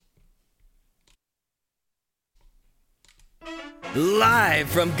Live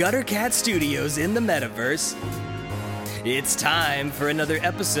from Gutter Cat Studios in the Metaverse, it's time for another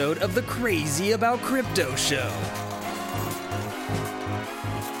episode of the Crazy About Crypto Show.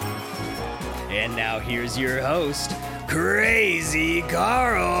 And now here's your host, Crazy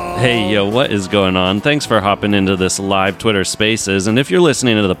Carl. Hey, yo, what is going on? Thanks for hopping into this live Twitter Spaces. And if you're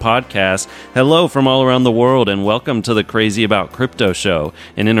listening to the podcast, hello from all around the world and welcome to the Crazy About Crypto Show,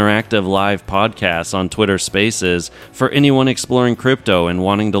 an interactive live podcast on Twitter Spaces for anyone exploring crypto and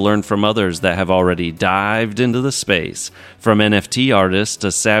wanting to learn from others that have already dived into the space. From NFT artists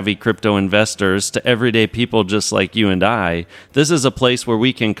to savvy crypto investors to everyday people just like you and I, this is a place where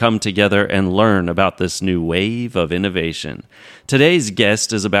we can come together and learn about this new wave of innovation. Today's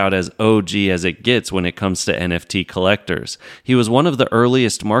guest is about as OG as it gets when it comes to NFT collectors. He was one of the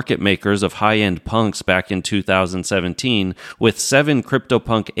earliest market makers of high-end punks back in 2017, with 7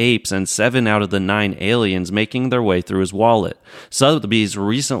 CryptoPunk apes and 7 out of the 9 aliens making their way through his wallet. Sotheby's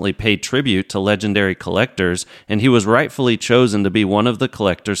recently paid tribute to legendary collectors, and he was rightfully chosen to be one of the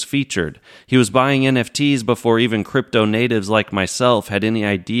collectors featured. He was buying NFTs before even crypto natives like myself had any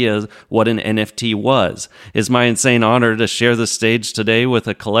idea what an NFT was. It's my insane honor to share the stage today with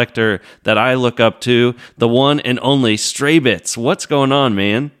a collector that I look up to, the one and only Straybits. What's going on,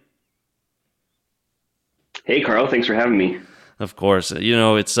 man? Hey, Carl. Thanks for having me. Of course, you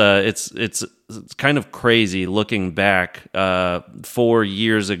know it's kind of crazy looking back 4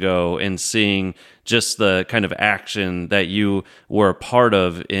 years ago and seeing just the kind of action that you were a part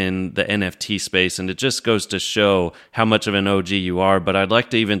of in the NFT space, and it just goes to show how much of an OG you are. But I'd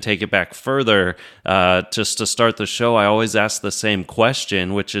like to even take it back further. Just to start the show, I always ask the same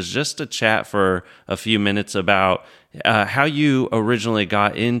question, which is just to chat for a few minutes about how you originally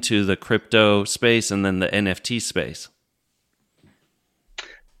got into the crypto space and then the NFT space.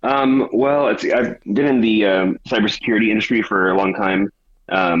 Well, I've been in the cybersecurity industry for a long time,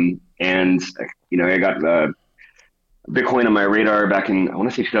 and I got Bitcoin on my radar back in, I want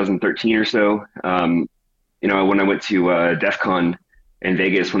to say 2013 or so. When I went to DEF CON in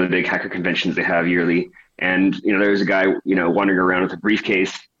Vegas, one of the big hacker conventions they have yearly, and there was a guy wandering around with a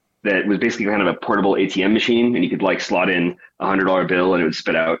briefcase that was basically kind of a portable ATM machine, and you could slot in $100 bill, and it would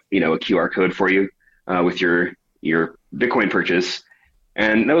spit out a QR code for you with your Bitcoin purchase.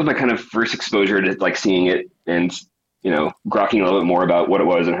 And that was my kind of first exposure to seeing it and, grokking a little bit more about what it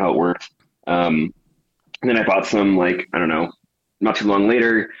was and how it worked. And then I bought some, not too long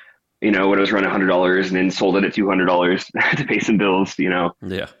later, when it was around $100 and then sold it at $200 to pay some bills,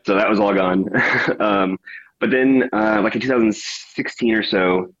 Yeah. So that was all gone. But then in 2016 or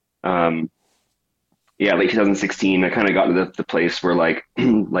so, late 2016, I kind of got to the place where I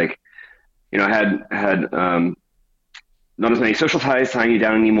had not as many social ties tying me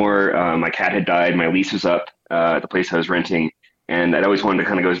down anymore. My cat had died. My lease was up at the place I was renting, and I'd always wanted to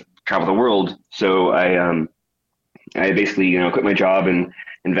kind of go travel the world. So I basically quit my job and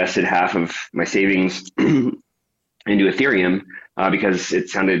invested half of my savings into Ethereum because it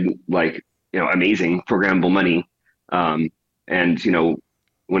sounded like amazing programmable money. And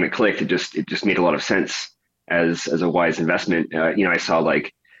when it clicked, it just made a lot of sense as a wise investment. I saw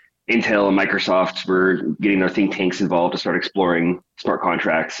Intel and Microsoft were getting their think tanks involved to start exploring smart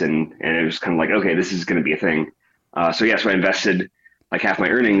contracts, and it was kind of okay, this is going to be a thing. So I invested half my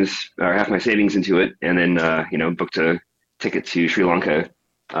earnings or half my savings into it, and then booked a ticket to Sri Lanka,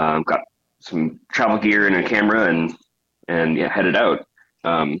 got some travel gear and a camera, and headed out.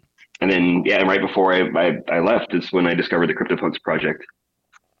 And then right before I left is when I discovered the CryptoPunks project.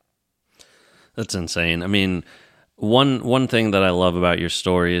 That's insane. I mean, One thing that I love about your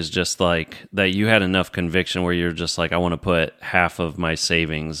story is just that you had enough conviction where you're just I want to put half of my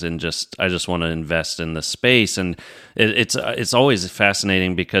savings and I just want to invest in the space. And it's always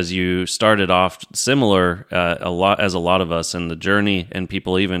fascinating because you started off similar a lot of us in the journey, and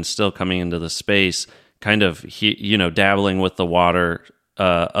people even still coming into the space, kind of dabbling with the water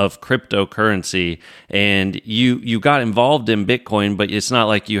of cryptocurrency, and you got involved in Bitcoin, but it's not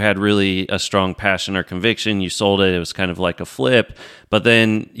like you had really a strong passion or conviction. You sold it. It was kind of like a flip. But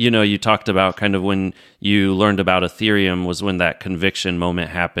then, you talked about kind of when you learned about Ethereum was when that conviction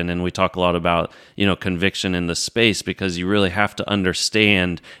moment happened. And we talk a lot about, conviction in the space because you really have to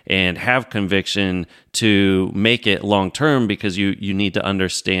understand and have conviction to make it long term because you need to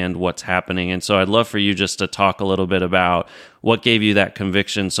understand what's happening. And so I'd love for you just to talk a little bit about what gave you that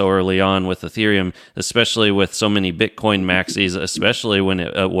conviction so early on with Ethereum, especially with so many Bitcoin maxis, especially when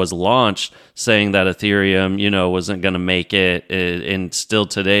it was launched, saying that Ethereum, wasn't going to make it. And still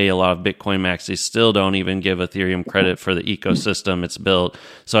today, a lot of Bitcoin maxis still don't even give Ethereum credit for the ecosystem it's built.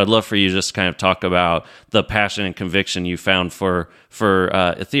 So I'd love for you to just kind of talk about the passion and conviction you found for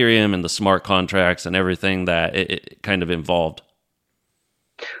Ethereum and the smart contracts and everything that it kind of involved.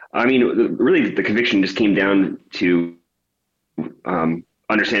 I mean, really, the conviction just came down to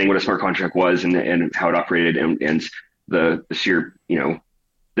understanding what a smart contract was and how it operated, and the sheer,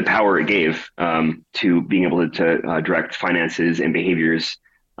 the power it gave to being able to direct finances and behaviors,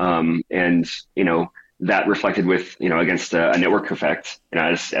 and that reflected with against a network effect.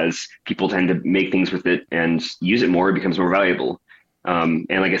 As people tend to make things with it and use it more, it becomes more valuable. And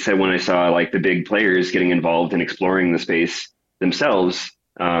like I said, when I saw like the big players getting involved in exploring the space themselves,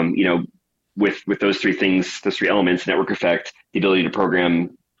 with those three things, those three elements, network effect, the ability to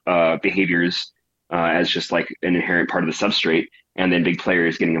program behaviors as just like an inherent part of the substrate, and then big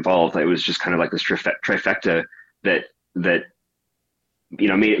players getting involved, it was just kind of like this trifecta that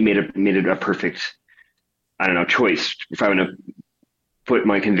made it a perfect, choice. If I want to put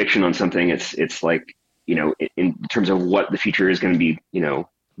my conviction on something, it's like, in terms of what the future is going to be,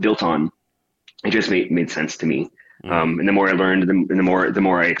 built on, it just made sense to me. And the more I learned, the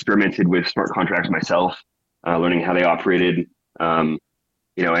more I experimented with smart contracts myself, learning how they operated, and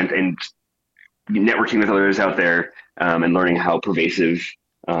networking with others out there, and learning how pervasive,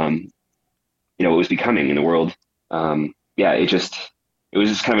 it was becoming in the world. It was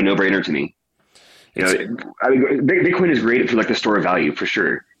just kind of a no-brainer to me. Bitcoin is great for like the store of value for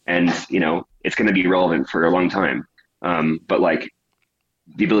sure, and it's going to be relevant for a long time. But like,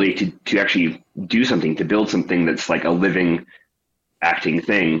 the ability to actually do something, to build something that's like a living, acting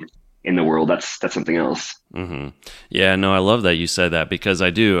thing in the world, that's something else. Mm-hmm. Yeah, no, I love that you said that, because I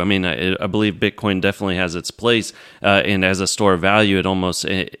do. I mean, I believe Bitcoin definitely has its place, and as a store of value,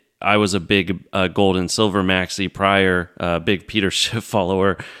 I was a big gold and silver maxi prior, big Peter Schiff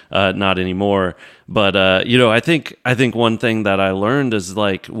follower, not anymore. But I think one thing that I learned is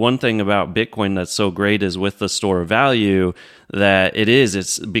like one thing about Bitcoin that's so great is with the store of value that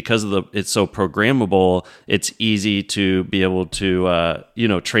it's because it's so programmable. It's easy to be able to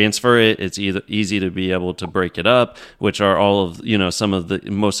transfer it. It's easy to be able to break it up, which are all of some of the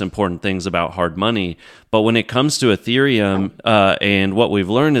most important things about hard money. But when it comes to Ethereum, and what we've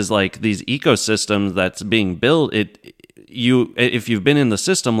learned is like these ecosystems that's being built, if you've been in the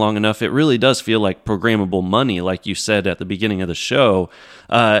system long enough, it really does feel like programmable money, like you said at the beginning of the show.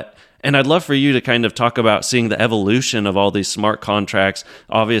 And I'd love for you to kind of talk about seeing the evolution of all these smart contracts.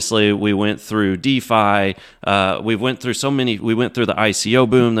 Obviously, we went through DeFi. We went through the ICO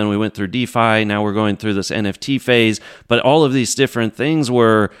boom, then we went through DeFi. Now we're going through this NFT phase. But all of these different things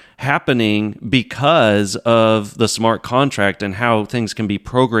were happening because of the smart contract and how things can be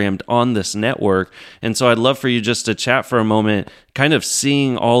programmed on this network. And so I'd love for you just to chat for a moment, kind of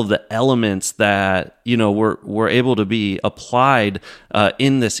seeing all the elements that were able to be applied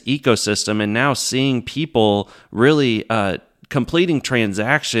in this ecosystem, and now seeing people really completing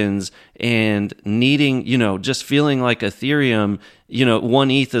transactions and needing, just feeling like Ethereum,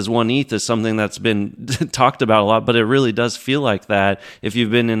 1 ETH is 1 ETH is something that's been talked about a lot, but it really does feel like that if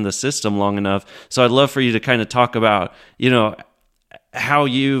you've been in the system long enough. So I'd love for you to kind of talk about, how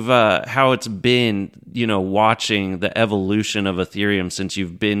it's been, watching the evolution of Ethereum since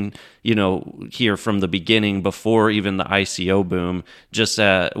you've been, here from the beginning before even the ICO boom, just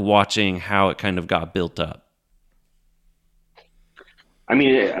watching how it kind of got built up. I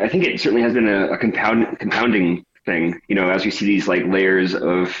mean, I think it certainly has been a compounding thing, as we see these like layers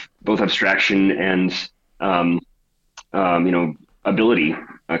of both abstraction and, ability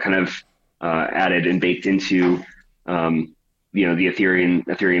kind of added and baked into, the Ethereum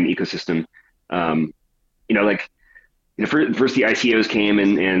ecosystem. First the ICOs came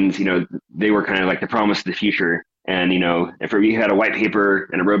and they were kind of like the promise of the future. And, if you had a white paper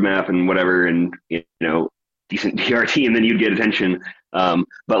and a roadmap and whatever, and, decent DRT, and then you'd get attention.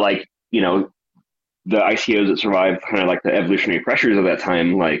 But like, the ICOs that survived kind of like the evolutionary pressures of that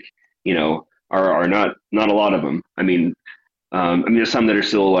time, like, are not a lot of them. I mean, there's some that are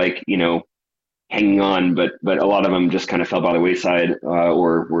still like, hanging on, but a lot of them just kind of fell by the wayside,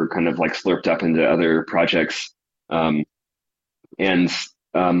 or were kind of like slurped up into other projects. And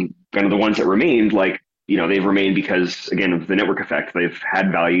kind of the ones that remained, like, they've remained because, again, of the network effect. They've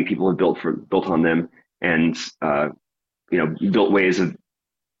had value. People have built on them, and built ways that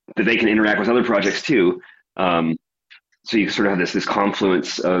they can interact with other projects too. So you sort of have this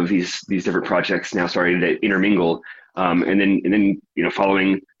confluence of these different projects now starting to intermingle. And then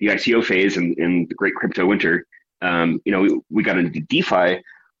following the ICO phase and the great crypto winter, we got into DeFi,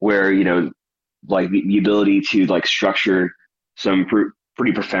 where like the ability to like structure some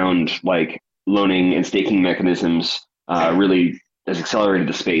pretty profound like loaning and staking mechanisms really has accelerated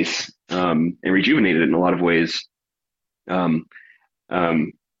the space and rejuvenated it in a lot of ways. Um,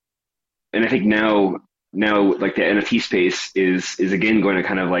 um, and I think now like the NFT space is again going to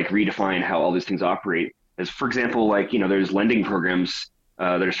kind of like redefine how all these things operate. As for example, like there's lending programs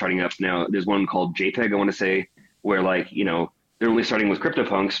that are starting up now. There's one called JPEG, I want to say, where like they're only starting with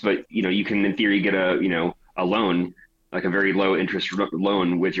CryptoPunks, but you can in theory get a loan, like a very low interest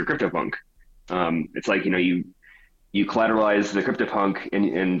loan with your CryptoPunk. It's like you collateralize the CryptoPunk,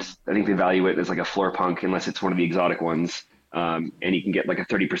 and I think they value it as like a floor punk unless it's one of the exotic ones. And you can get like a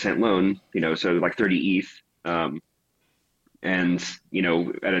 30% loan, so like 30 ETH, and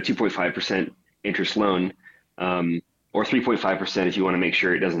at a 2.5% interest loan, or 3.5% if you want to make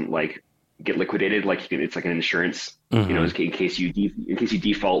sure it doesn't like get liquidated. Like it's like an insurance, in case you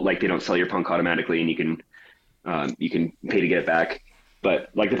default, like they don't sell your punk automatically, and you can pay to get it back. But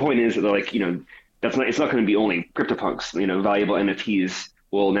like the point is that like it's not going to be only CryptoPunks. Valuable NFTs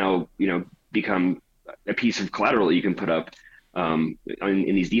will now become a piece of collateral that you can put up in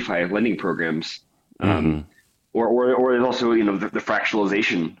these DeFi lending programs. Or there's also the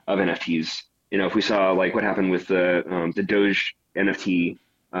fractionalization of NFTs. If we saw like what happened with the Doge NFT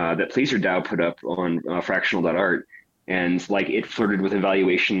that PlacerDAO put up on fractional.art, and like it flirted with a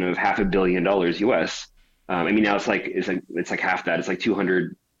valuation of $500 million US. I mean now it's like half that. It's like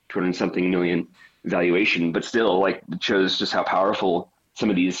 200 something million valuation, but still like it shows just how powerful some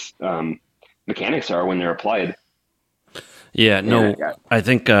of these mechanics are when they're applied. Yeah, no, I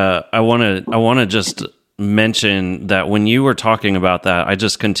think I want to just mention that when you were talking about that, I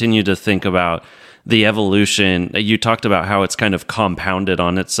just continue to think about the evolution. You talked about how it's kind of compounded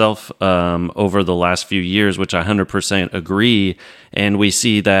on itself over the last few years, which I 100% agree. And we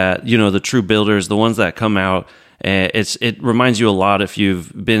see that, the true builders, the ones that come out, it reminds you a lot if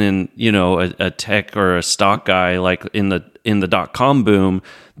you've been in, a tech or a stock guy, like in the .com boom,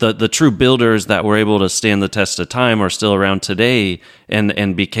 the true builders that were able to stand the test of time are still around today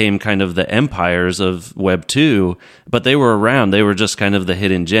and became kind of the empires of Web 2, but they were around. They were just kind of the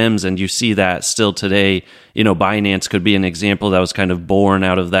hidden gems, and you see that still today. Binance could be an example that was kind of born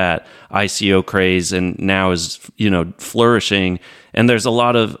out of that ICO craze and now is, flourishing. And there's a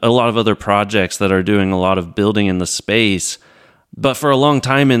lot of other projects that are doing a lot of building in the space. But for a long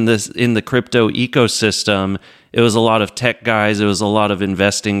time in the crypto ecosystem, it was a lot of tech guys, it was a lot of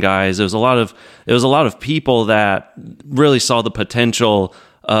investing guys, it was a lot of people that really saw the potential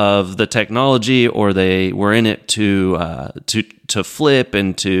of the technology, or they were in it to flip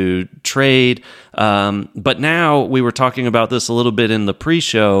and to trade. But now we were talking about this a little bit in the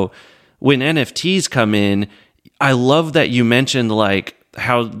pre-show. When NFTs come in, I love that you mentioned like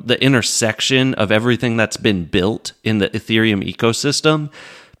how the intersection of everything that's been built in the Ethereum ecosystem,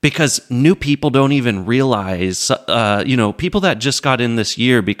 because new people don't even realize, people that just got in this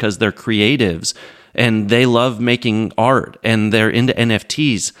year because they're creatives and they love making art and they're into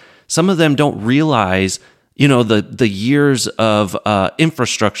NFTs. Some of them don't realize, the years of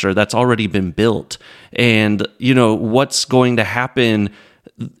infrastructure that's already been built, and, what's going to happen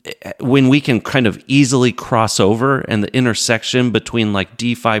when we can kind of easily cross over, and the intersection between like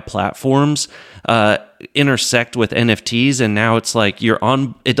DeFi platforms intersect with NFTs. And now it's like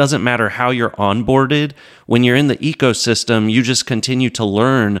it doesn't matter how you're onboarded. When you're in the ecosystem, you just continue to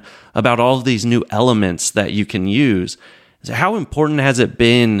learn about all of these new elements that you can use. So how important has it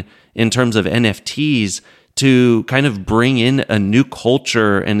been in terms of NFTs to kind of bring in a new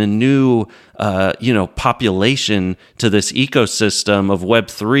culture and a new, population to this ecosystem of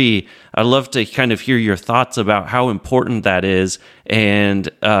Web3? I'd love to kind of hear your thoughts about how important that is, and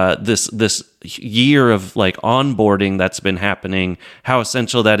this year of like onboarding that's been happening, how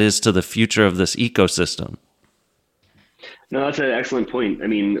essential that is to the future of this ecosystem. No, that's an excellent point. I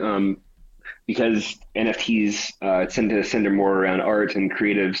mean, because NFTs tend to center more around art and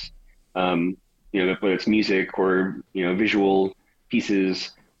creatives, whether it's music or visual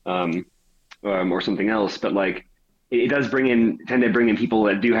pieces or something else, but like it does tend to bring in people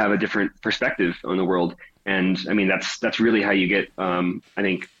that do have a different perspective on the world. And I mean that's really how you get I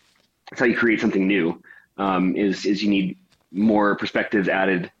think that's how you create something new, is you need more perspectives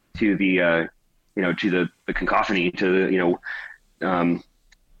added to the to the cacophony, to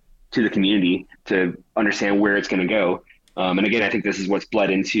the community, to understand where it's going to go. And again, I think this is what's bled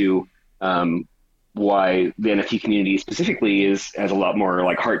into why the NFT community specifically has a lot more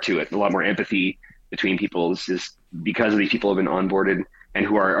like heart to it, a lot more empathy, between people is because of these people who have been onboarded and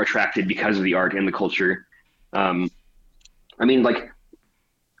who are attracted because of the art and the culture. I mean, like,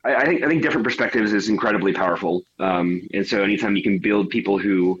 I think different perspectives is incredibly powerful. And so anytime you can build people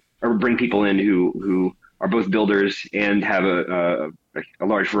or bring people in who are both builders and have a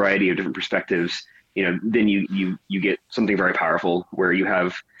large variety of different perspectives, then you get something very powerful where you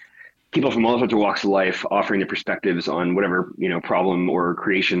have people from all sorts of walks of life offering their perspectives on whatever, problem or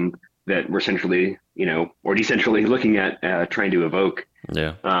creation that we're centrally, or decentrally looking at, trying to evoke.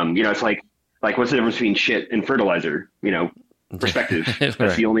 Yeah. It's like what's the difference between shit and fertilizer? Perspective. Right.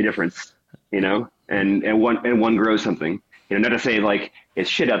 That's the only difference, and one grows something. Not to say like it's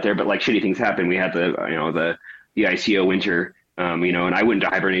shit out there, but like shitty things happen. We had the ICO winter, and I went into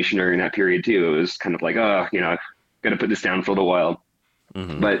hibernation during that period too. It was kind of like, got to put this down for a little while.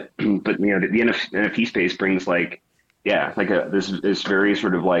 Mm-hmm. But the NFT space brings this very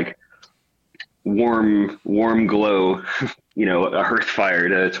sort of like warm glow, a hearth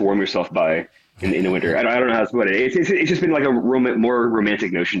fire to warm yourself by in the winter. I don't know how to put it. It's just been like a more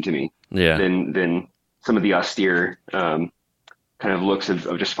romantic notion to me, than some of the austere kind of looks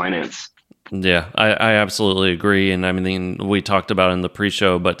of just finance. Yeah, I absolutely agree. And I mean, we talked about it in the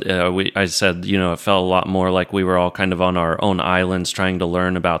pre-show, but I said, it felt a lot more like we were all kind of on our own islands trying to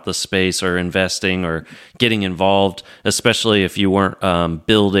learn about the space or investing or getting involved, especially if you weren't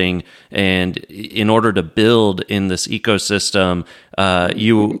building. And in order to build in this ecosystem,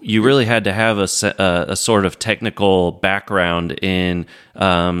 you really had to have a sort of technical background in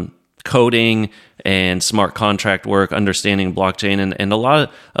coding and smart contract work, understanding blockchain, and a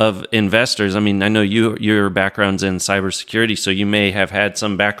lot of investors. I mean, I know your background's in cybersecurity, so you may have had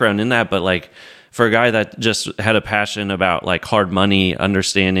some background in that, but like for a guy that just had a passion about like hard money,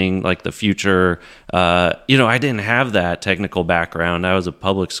 understanding like the future, I didn't have that technical background. I was a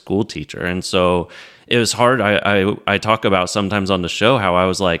public school teacher, and so it was hard. I talk about sometimes on the show how I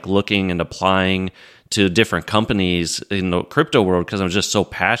was like looking and applying to different companies in the crypto world because I'm just so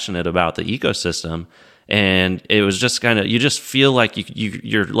passionate about the ecosystem. And it was just kind of, you just feel like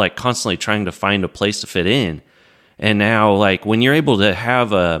you're like constantly trying to find a place to fit in. And now like when you're able to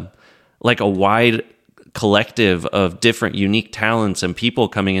have a wide collective of different unique talents and people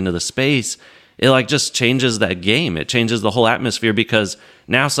coming into the space, it like just changes that game. It changes the whole atmosphere because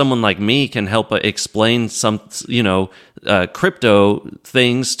now someone like me can help explain some, crypto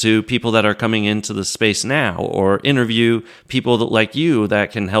things to people that are coming into the space now, or interview people like you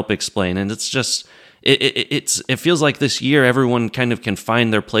that can help explain. And it's just, it feels like this year everyone kind of can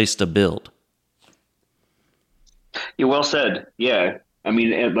find their place to build. Yeah, well said. Yeah. I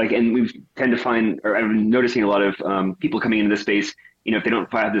mean, and we tend to find, or I've been noticing a lot of people coming into the space, if they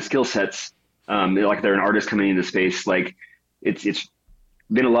don't have the skill sets, like they're an artist coming into the space, like it's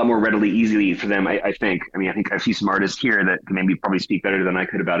been a lot more easily for them, I think. I mean, I think I see some artists here that can maybe probably speak better than I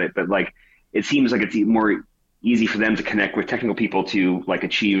could about it, but like it seems like it's more easy for them to connect with technical people to like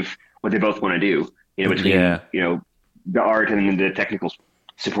achieve what they both want to do, between the art and the technical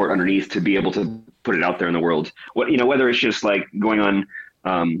support underneath to be able to put it out there in the world. Whether it's just like going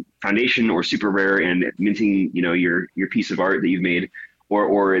on Foundation or Super Rare and minting, your piece of art that you've made,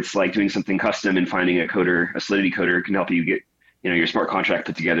 or it's like doing something custom and finding a Solidity coder can help you get, your smart contract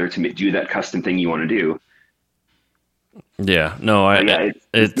put together to do that custom thing you want to do. Yeah, no,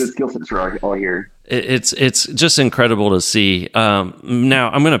 it's the skill sets are all here. It's just incredible to see. Now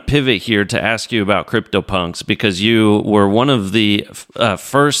I'm going to pivot here to ask you about CryptoPunks because you were one of the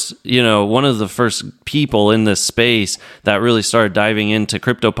first people in this space that really started diving into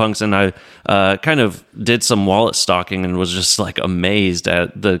CryptoPunks, and I kind of did some wallet stalking and was just like amazed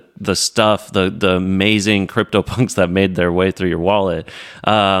at the stuff, the amazing CryptoPunks that made their way through your wallet.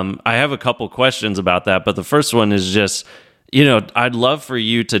 I have a couple questions about that, but the first one is just, I'd love for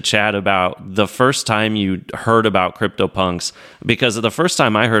you to chat about the first time you heard about CryptoPunks, because the first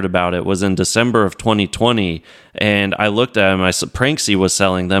time I heard about it was in December of 2020, and I looked at them, Pranksy was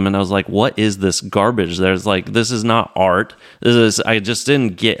selling them, and I was like, what is this garbage? This is not art. I just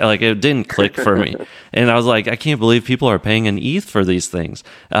didn't get, it didn't click for me. And I was like, I can't believe people are paying an ETH for these things.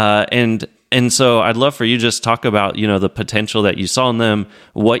 And so I'd love for you to just talk about, the potential that you saw in them,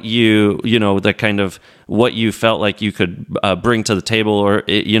 what the kind of what you felt like you could bring to the table, or,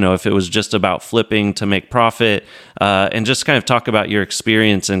 if it was just about flipping to make profit, and just kind of talk about your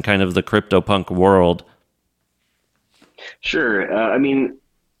experience in kind of the CryptoPunk world. Sure. I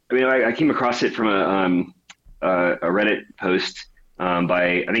came across it from a Reddit post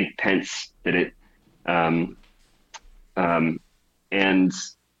by, I think Pence did it. And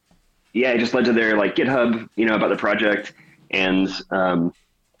yeah, it just led to their like GitHub, about the project. And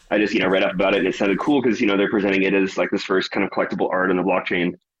I just, read up about it and it sounded cool because, they're presenting it as like this first kind of collectible art on the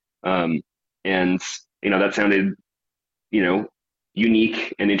blockchain. And, that sounded, you know,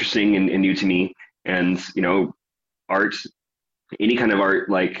 unique and interesting and new to me. And, art, any kind of art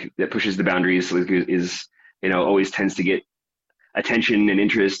like that pushes the boundaries is, always tends to get attention and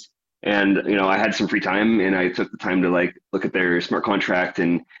interest. And, I had some free time and I took the time to like look at their smart contract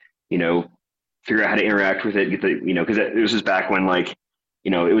and, figure out how to interact with it, get the, because it was just back when like,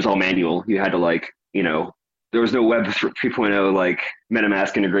 it was all manual. You had to like, there was no Web 3.0 like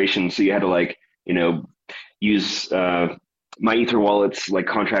MetaMask integration. So you had to like, use MyEtherWallet's like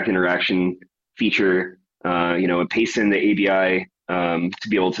contract interaction feature, and paste in the ABI to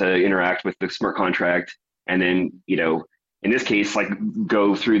be able to interact with the smart contract. And then, in this case, like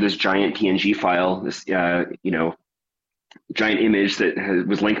go through this giant PNG file, this, giant image that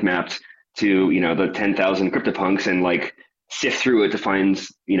was link mapped to, the 10,000 CryptoPunks and like sift through it to find,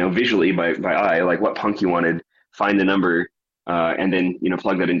 visually by eye, like what punk you wanted, find the number, and then,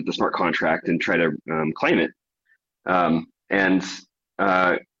 plug that into the smart contract and try to claim it. And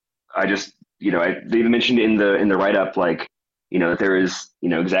I just, they even mentioned in the write-up, like, that there is,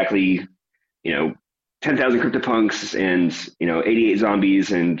 exactly, 10,000 CryptoPunks and, 88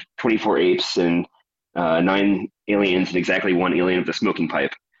 zombies and 24 apes and 9 aliens and exactly 1 alien with a smoking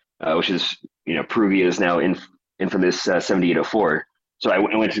pipe, which is, Peruvia is now infamous 7804. So I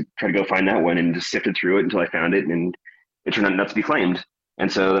went to try to go find that one and just sifted through it until I found it, and it turned out not to be claimed.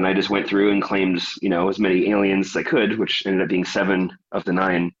 And so then I just went through and claimed, as many aliens as I could, which ended up being 7 of the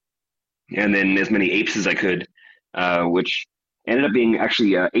 9, and then as many apes as I could, which ended up being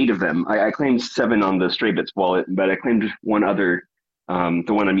actually 8 of them. I claimed 7 on the Straybits wallet, but I claimed one other, the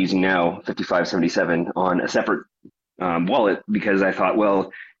one I'm using now, 5577, on a separate wallet, because I thought,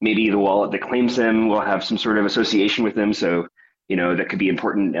 well, maybe the wallet that claims them will have some sort of association with them. So, that could be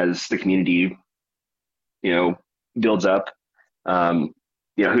important as the community, builds up.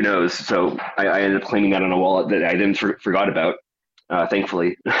 Who knows? So I ended up claiming that on a wallet that I then forgot about,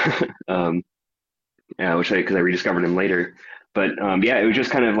 thankfully, because I rediscovered him later. But it was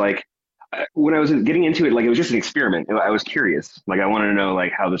just kind of like, when I was getting into it, like it was just an experiment. I was curious. Like I wanted to know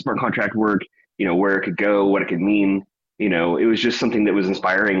like how the smart contract worked, where it could go, what it could mean. It was just something that was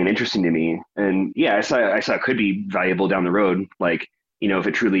inspiring and interesting to me. And I saw it could be valuable down the road. Like, if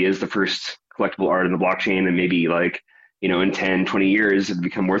it truly is the first collectible art in the blockchain, and maybe like, in 10, 20 years, it'd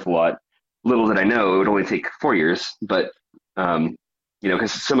become worth a lot. Little did I know it would only take 4 years, but,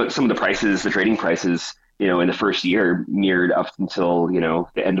 because some of the prices, the trading prices, in the first year mirrored up until,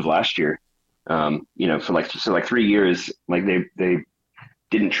 the end of last year. For like 3 years, like they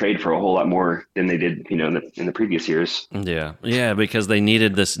didn't trade for a whole lot more than they did, in the previous years. Yeah, because they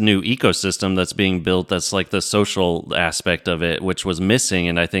needed this new ecosystem that's being built. That's like the social aspect of it, which was missing,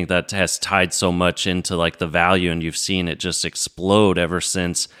 and I think that has tied so much into like the value, and you've seen it just explode ever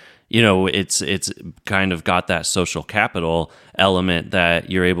since. It's kind of got that social capital element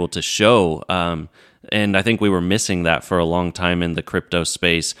that you're able to show, and I think we were missing that for a long time in the crypto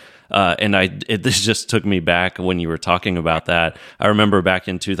space. This just took me back when you were talking about that. I remember back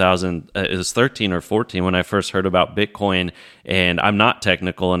in 2000, it was 13 or 14 when I first heard about Bitcoin, and I'm not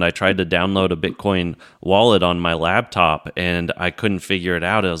technical, and I tried to download a Bitcoin wallet on my laptop, and I couldn't figure it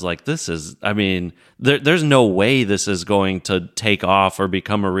out. I was like, there's no way this is going to take off or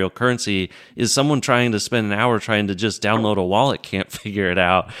become a real currency. Is someone trying to spend an hour trying to just download a wallet can't figure it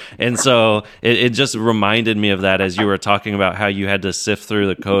out? And so it just reminded me of that as you were talking about how you had to sift through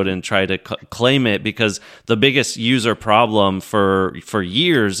the code and try to claim it, because the biggest user problem for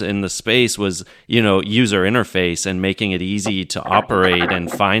years in the space was, user interface and making it easy to operate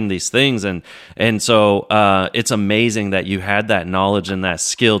and find these things. And so it's amazing that you had that knowledge and that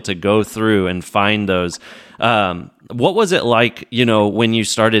skill to go through and find those. What was it like, when you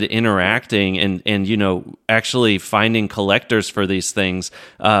started interacting and actually finding collectors for these things?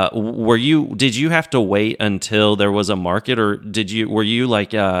 Did you have to wait until there was a market, or were you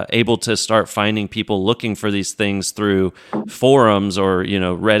like able to start finding people looking for these things through forums or,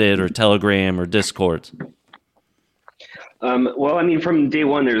 Reddit or Telegram or Discord? Well, I mean, from day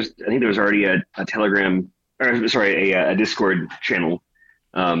one, I think there was already a Telegram, a Discord channel.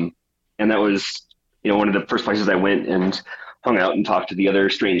 And that was, one of the first places I went and hung out and talked to the other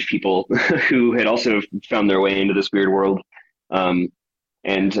strange people who had also found their way into this weird world. And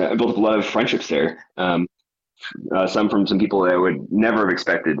I built up a lot of friendships there. Some from some people that I would never have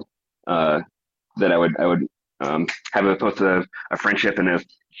expected, that I would have both a friendship and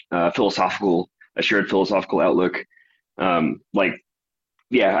a shared philosophical outlook. I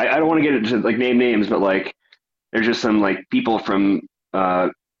don't want to get into like name names, but like there's just some like people from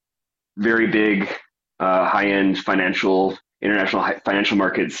very big, high-end international financial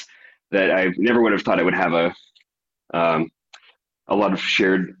markets that I never would have thought I would have um, a lot of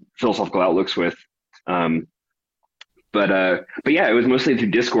shared philosophical outlooks with. Um, but yeah, it was mostly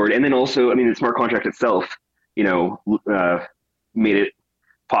through Discord, and then also, I mean, the smart contract itself, you know, made it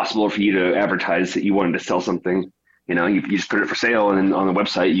possible for you to advertise that you wanted to sell something. You just put it for sale, and then on the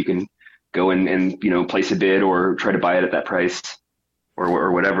website you can go and place a bid or try to buy it at that price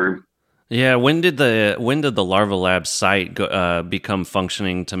or whatever. Yeah, when did the Larva Labs site become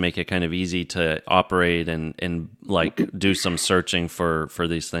functioning to make it kind of easy to operate and like do some searching for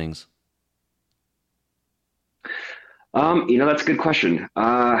these things? That's a good question.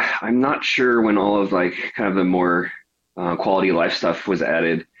 I'm not sure when all of like kind of the more quality of life stuff was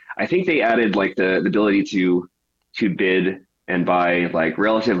added. I think they added like the ability to bid and buy like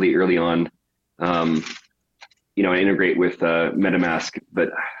relatively early on, and integrate with MetaMask.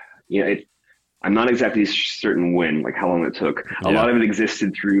 But I'm not exactly certain when, like how long it took. A lot of it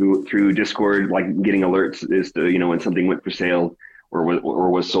existed through Discord, like getting alerts as to when something went for sale or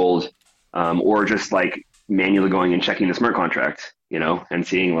was sold, or just like manually going and checking the smart contract, and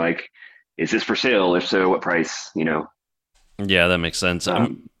seeing like, is this for sale? If so, what price? Yeah, that makes sense.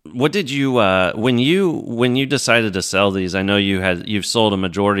 What did you when you decided to sell these? I know you've sold a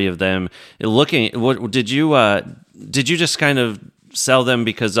majority of them. What did you just kind of sell them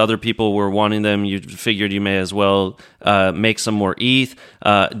because other people were wanting them? You figured you may as well make some more ETH.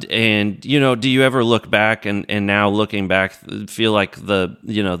 And do you ever look back and now looking back feel like the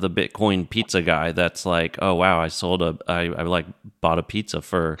Bitcoin pizza guy that's like, oh wow, I like bought a pizza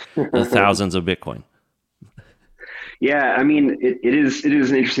for thousands of Bitcoin? Yeah, I mean, it is an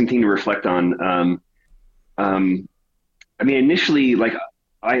interesting thing to reflect on. I mean, initially, like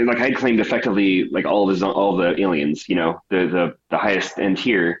I claimed effectively like all the aliens, the highest end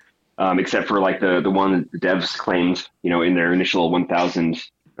tier, except for like the one that the devs claimed, in their initial 1,000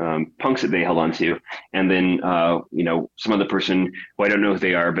 punks that they held on to, and then some other person who I don't know who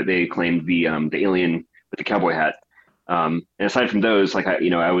they are, but they claimed the alien with the cowboy hat. And aside from those, like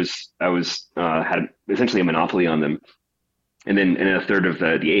I was had essentially a monopoly on them, and then a third of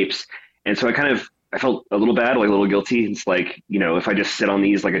the apes. And so I felt a little bad, like a little guilty. It's like, if I just sit on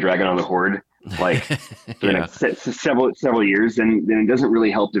these like a dragon on the horde, like for the next several years, then it doesn't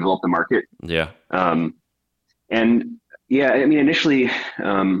really help develop the market. Yeah. And yeah, I mean, initially,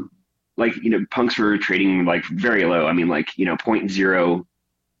 punks were trading like very low. I mean, like, 0.0,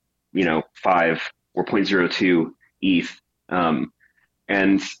 5 or 0.02 ETH.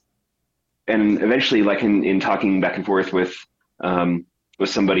 And eventually, like in talking back and forth with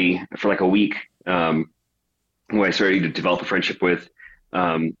somebody for like a week, who I started to develop a friendship with,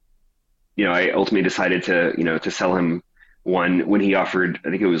 I ultimately decided to sell him one when he offered, I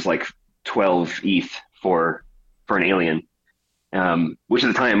think it was like 12 ETH for an alien, which at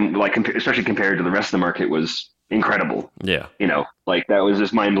the time, like especially compared to the rest of the market, was incredible. Yeah. Like that was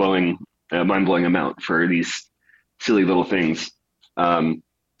just mind blowing amount for these silly little things. And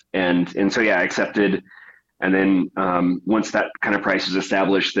so, yeah, I accepted. And then once that kind of price was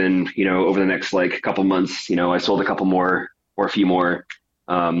established, then, over the next like couple months, I sold a couple more or a few more.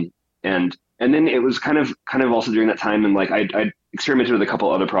 And then it was kind of also during that time. And like, I experimented with a couple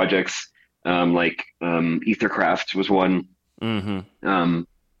other projects, like Ethercraft was one, and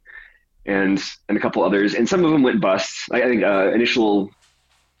a couple others, and some of them went bust. I think initial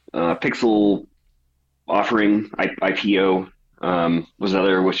Pixel offering, IPO, was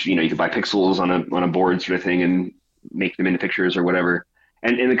another, which you could buy pixels on a board sort of thing and make them into pictures or whatever.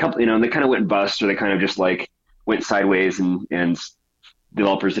 And a couple, they kind of went bust, or they kind of just like went sideways, and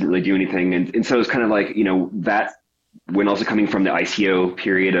developers didn't really do anything. And so it's kind of like that, when also coming from the ICO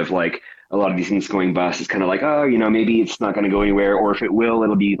period of like a lot of these things going bust, it's kind of like, oh, maybe it's not going to go anywhere, or if it will,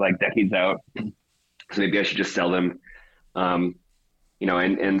 it'll be like decades out. So maybe I should just sell them. And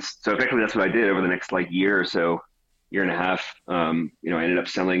so effectively that's what I did over the next like year or so. Year and a half, I ended up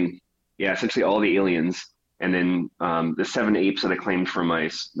selling, essentially all the aliens, and then the 7 apes that I claimed from my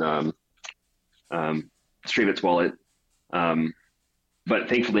Stravitz wallet, but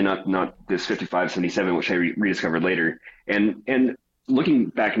thankfully not this 5577, which I rediscovered later. And looking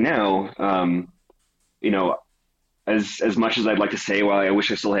back now, as much as I'd like to say, well, I wish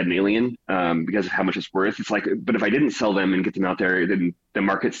I still had an alien, because of how much it's worth. It's like, but if I didn't sell them and get them out there, then the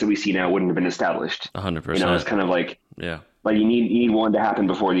markets that we see now wouldn't have been established. 100%. It's kind of like, yeah, like you need one to happen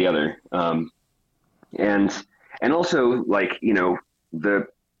before the other. And also like, the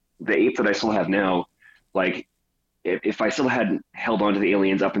ape that I still have now, like if I still hadn't held on to the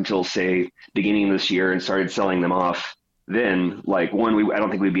aliens up until say beginning of this year and started selling them off, then like one, I don't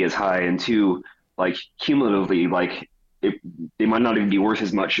think we'd be as high, and two, like cumulatively, like it, they might not even be worth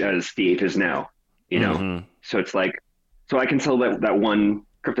as much as the ape is now, you know? Hmm. So it's like, so I can sell that one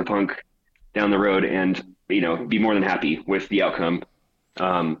CryptoPunk down the road and, be more than happy with the outcome.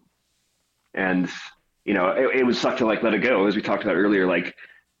 Um, and, it would suck to like let it go, as we talked about earlier, like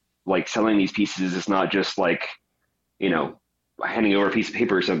selling these pieces is not just like, you know, handing over a piece of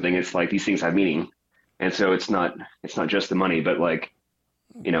paper or something. It's like these things have meaning. And so it's not just the money, but like,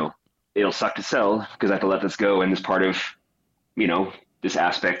 you know, it'll suck to sell because I have to let this go. And this part of, you know, this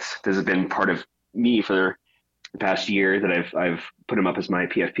aspect, this has been part of me for the past year that I've put him up as my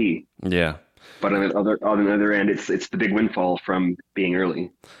PFP. Yeah. But on the other end, it's the big windfall from being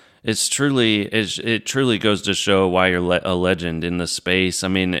early. It truly goes to show why you're a legend in the space. I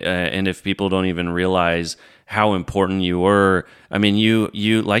mean, and if people don't even realize how important you were, I mean, you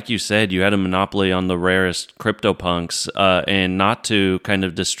like you said, you had a monopoly on the rarest CryptoPunks, and not to kind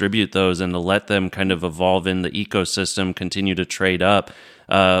of distribute those and to let them kind of evolve in the ecosystem, continue to trade up.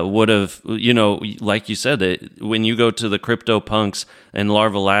 Would have, like you said, when you go to the CryptoPunks and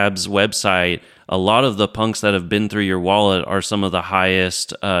Larva Labs website, a lot of the punks that have been through your wallet are some of the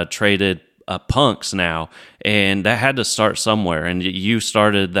highest traded punks now. And that had to start somewhere. And you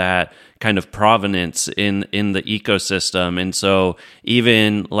started that kind of provenance in the ecosystem. And so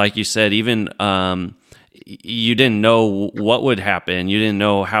even, like you said, even you didn't know what would happen. You didn't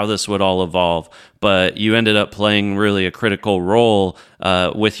know how this would all evolve, but you ended up playing really a critical role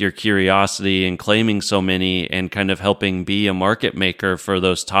with your curiosity and claiming so many and kind of helping be a market maker for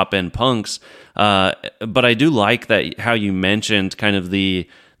those top end punks. But I do like that how you mentioned kind of the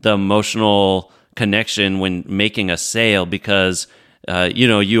emotional connection when making a sale, because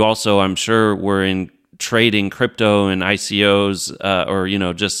you also, I'm sure, were in trading crypto and ICOs,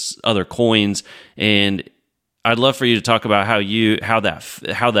 or just other coins. And I'd love for you to talk about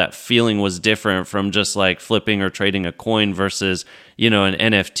how that feeling was different from just like flipping or trading a coin versus an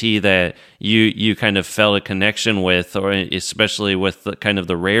NFT that you kind of felt a connection with, or especially with the kind of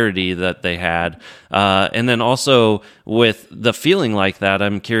the rarity that they had, and then also with the feeling like that.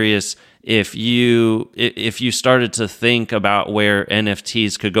 I'm curious if you started to think about where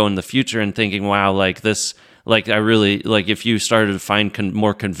NFTs could go in the future and thinking, wow, like this. Like I really like if you started to find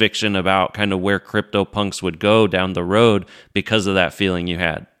more conviction about kind of where CryptoPunks would go down the road because of that feeling you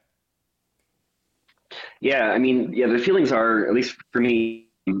had. Yeah, I mean, yeah, the feelings are, at least for me,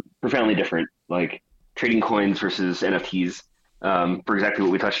 profoundly different. Like trading coins versus NFTs, for exactly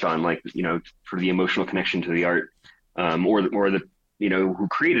what we touched on, like, for the emotional connection to the art, or the, who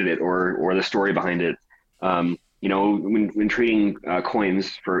created it, or the story behind it. When trading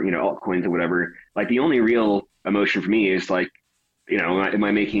coins for, altcoins or whatever, like the only real emotion for me is like, am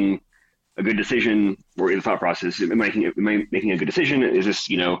I making a good decision, or the thought process? Am I making a good decision? Is this,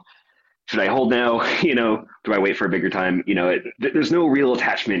 should I hold now? Do I wait for a bigger time? There's no real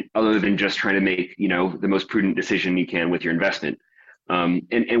attachment other than just trying to make, the most prudent decision you can with your investment.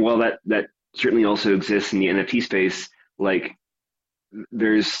 And while that certainly also exists in the NFT space, like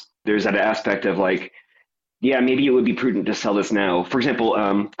there's that aspect of like, yeah, maybe it would be prudent to sell this now. For example,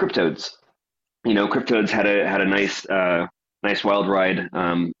 Cryptodes. Cryptodes had a nice wild ride.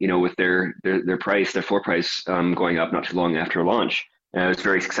 With their price, their floor price, going up not too long after launch. It was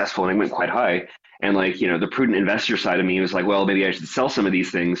very successful and it went quite high. And like, the prudent investor side of me was like, well, maybe I should sell some of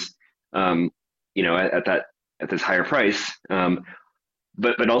these things, at this higher price.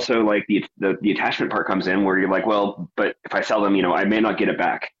 But also like the attachment part comes in where you're like, well, but if I sell them, I may not get it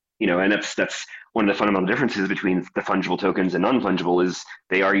back. And that's one of the fundamental differences between the fungible tokens and non-fungible is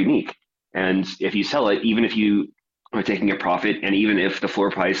they are unique. And if you sell it, even if you are taking a profit, and even if the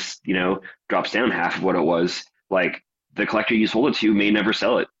floor price, drops down half of what it was, like the collector you sold it to may never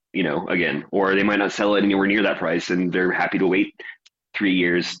sell it, again, or they might not sell it anywhere near that price, and they're happy to wait 3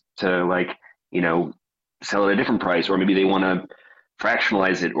 years to like, sell at a different price, or maybe they want to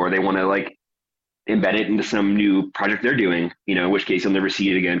fractionalize it, or they want to like embed it into some new project they're doing, in which case you'll never see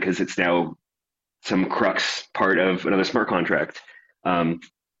it again because it's now some crux part of another smart contract.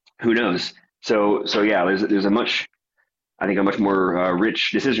 Who knows? So yeah, there's I think a much more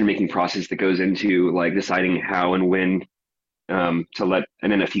rich decision making process that goes into like deciding how and when to let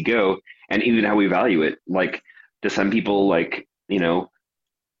an NFT go, and even how we value it. Like, to some people, like,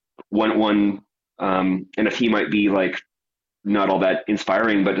 one NFT might be like not all that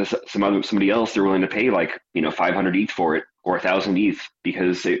inspiring, but to somebody else, they're willing to pay like 500 ETH for it, or 1,000 ETH,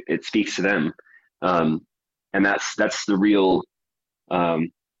 because it speaks to them. And that's the real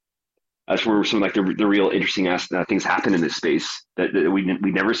that's where some like the real interesting things happen in this space that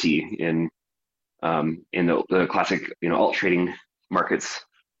we never see in in the classic, alt trading markets.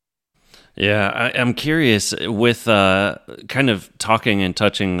 Yeah, I'm curious with kind of talking and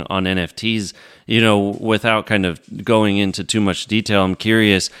touching on NFTs, without kind of going into too much detail. I'm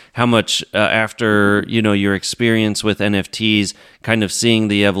curious how much after, your experience with NFTs, kind of seeing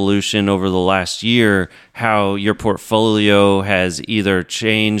the evolution over the last year, how your portfolio has either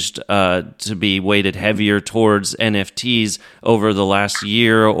changed to be weighted heavier towards NFTs over the last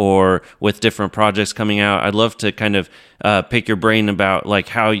year or with different projects coming out. I'd love to kind of pick your brain about like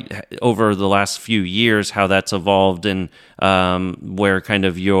how over the last few years, how that's evolved and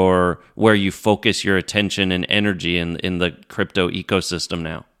where you focus your attention and energy in the crypto ecosystem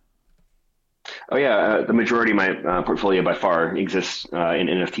now. Oh yeah, the majority of my portfolio by far exists in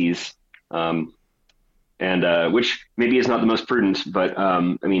NFTs, and which maybe is not the most prudent, but I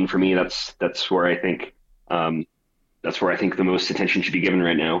mean, for me, that's where I think the most attention should be given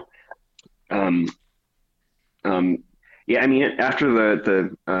right now. Um, yeah, I mean, after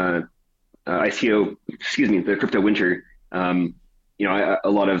the ICO, excuse me, the crypto winter, a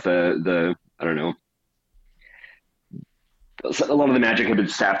lot of the I don't know, a lot of the magic had been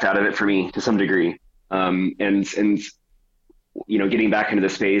sapped out of it for me to some degree. And getting back into the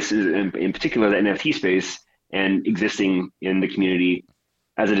space, in particular the NFT space, and existing in the community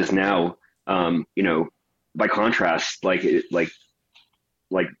as it is now, by contrast, like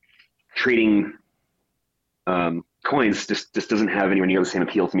trading coins just doesn't have anywhere near the same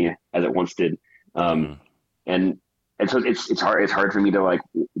appeal to me as it once did. And so it's hard for me to like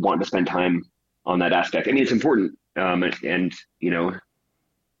want to spend time on that aspect. I mean, it's important. And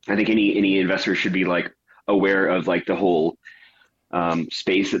I think any investor should be like aware of like the whole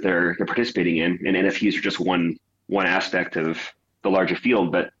space that they're participating in, and NFTs are just one aspect of the larger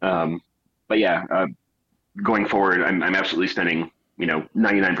field. But yeah, going forward, I'm absolutely spending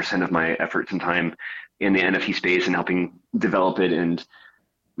 99% of my efforts and time in the NFT space and helping develop it, and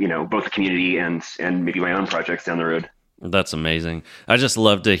both the community and maybe my own projects down the road. That's amazing. I just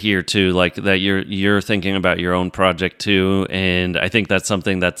love to hear too, like that you're thinking about your own project too, and I think that's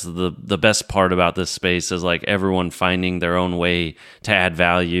something that's the best part about this space is like everyone finding their own way to add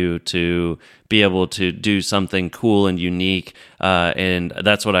value, to be able to do something cool and unique, and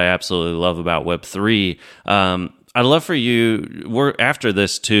that's what I absolutely love about Web3. I'd love for you, after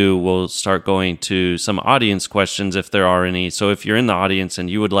this too, we'll start going to some audience questions if there are any. So if you're in the audience and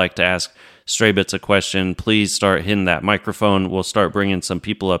you would like to ask Straybits a question, please start hitting that microphone. We'll start bringing some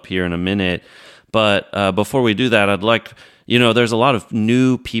people up here in a minute. But before we do that, I'd like, there's a lot of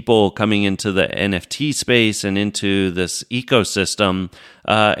new people coming into the NFT space and into this ecosystem.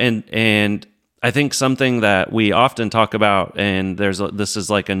 And I think something that we often talk about, and this is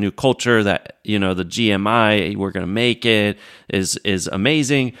like a new culture that, the GMI, we're going to make it, is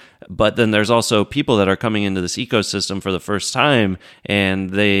amazing. But then there's also people that are coming into this ecosystem for the first time, and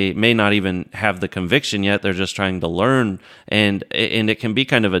they may not even have the conviction yet. They're just trying to learn, and it can be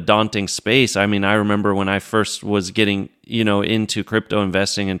kind of a daunting space. I mean, I remember when I first was getting, into crypto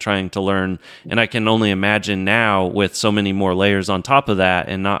investing and trying to learn, and I can only imagine now with so many more layers on top of that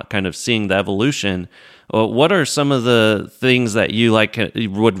and not kind of seeing the evolution. What are some of the things that you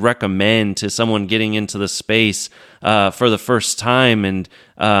would recommend to someone getting into the space for the first time, and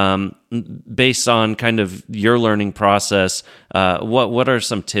based on kind of your learning process, what are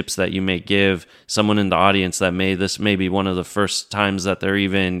some tips that you may give someone in the audience that this may be one of the first times that they're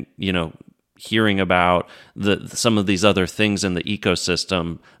even hearing about some of these other things in the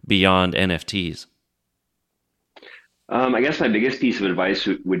ecosystem beyond NFTs? I guess my biggest piece of advice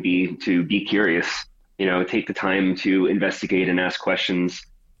would be to be curious. Take the time to investigate and ask questions.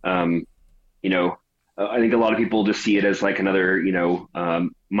 I think a lot of people just see it as like another,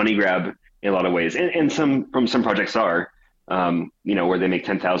 money grab in a lot of ways, and some projects are, where they make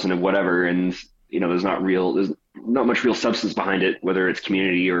 10,000 of whatever, and there's not much real substance behind it, whether it's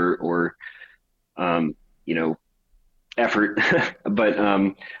community or effort. But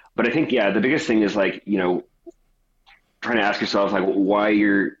I think the biggest thing is like trying to ask yourself like why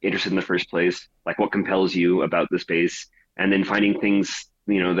you're interested in the first place, like what compels you about the space, and then finding things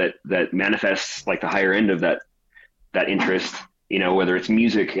that manifests like the higher end of that interest, whether it's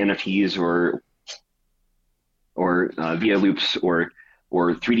music, NFTs, or VIA loops or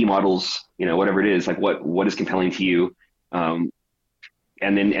 3D models, whatever it is, like what is compelling to you, and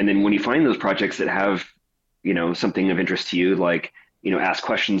then when you find those projects that have something of interest to you, like ask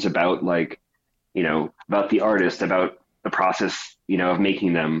questions about like about the artist, about the process, of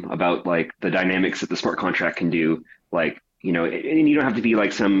making them, about like the dynamics that the smart contract can do, like, and you don't have to be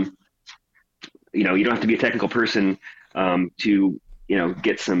like you don't have to be a technical person, to,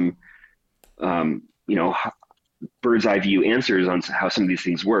 get some you know, bird's eye view answers on how some of these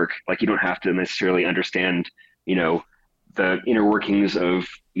things work. Like you don't have to necessarily understand, you know, the inner workings of,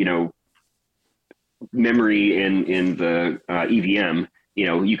 you know, memory in the EVM. You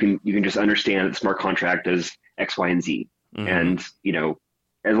know, you can just understand that the smart contract does X, Y, and Z. Mm-hmm. And, you know,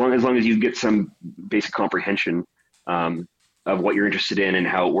 as long as you get some basic comprehension of what you're interested in and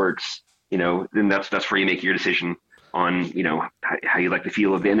how it works, you know, then that's where you make your decision on, you know, how you like the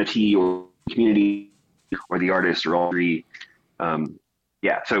feel of the NFT or community or the artist or all three.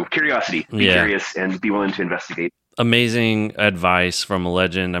 Yeah. So curiosity, be curious and be willing to investigate. Amazing advice from a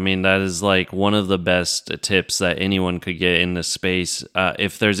legend. I mean, that is like one of the best tips that anyone could get in this space.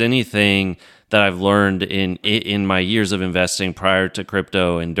 If there's anything that I've learned in my years of investing prior to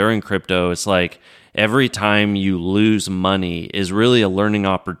crypto and during crypto, it's like every time you lose money is really a learning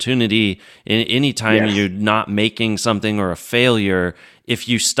opportunity. Anytime you're not making something or a failure, if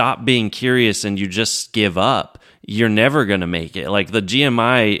you stop being curious and you just give up, you're never going to make it. Like the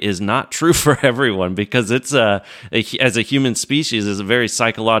GMI is not true for everyone because it's as a human species is a very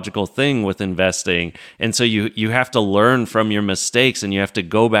psychological thing with investing. And so you have to learn from your mistakes and you have to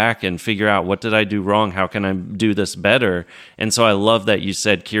go back and figure out, what did I do wrong? How can I do this better? And so I love that you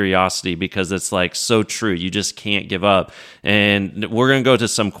said curiosity, because it's like so true. You just can't give up. And we're going to go to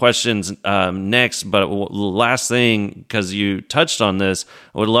some questions next, but last thing, because you touched on this,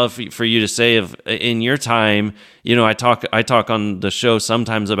 I would love for you to say, if in your time, you know, I talk on the show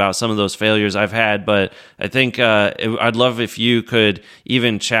sometimes about some of those failures I've had, but I think I'd love if you could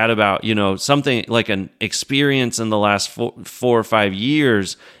even chat about, you know, something like an experience in the last 4 or 5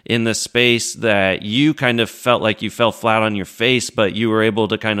 years in the space that you kind of felt like you fell flat on your face, but you were able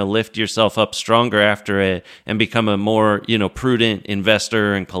to kind of lift yourself up stronger after it and become a more, you know, prudent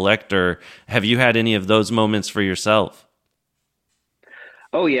investor and collector. Have you had any of those moments for yourself?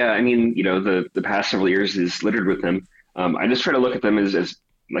 Oh yeah, I mean, you know, the past several years is littered with them. I just try to look at them as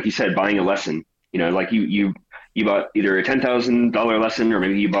like you said, buying a lesson. You know, like you bought either a $10,000 lesson, or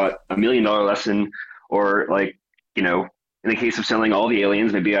maybe you bought $1 million lesson, or like, you know, in the case of selling all the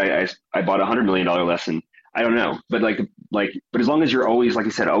aliens, maybe I bought $100 million lesson. I don't know, but but as long as you're always, like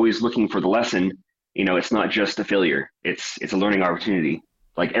you said, always looking for the lesson, you know, it's not just a failure. It's a learning opportunity.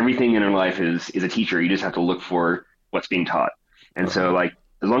 Like everything in our life is a teacher. You just have to look for what's being taught. And so like,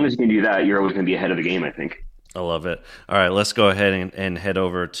 as long as you can do that, you're always going to be ahead of the game, I think. I love it. All right, let's go ahead and head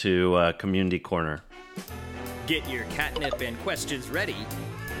over to Community Corner. Get your catnip and questions ready.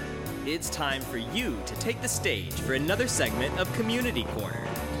 It's time for you to take the stage for another segment of Community Corner.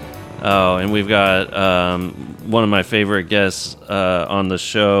 Oh, and we've got one of my favorite guests on the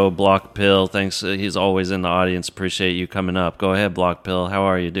show, Block Pill. Thanks. He's always in the audience. Appreciate you coming up. Go ahead, Block Pill. How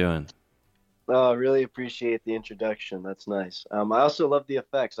are you doing? Oh, I really appreciate the introduction. That's nice. I also love the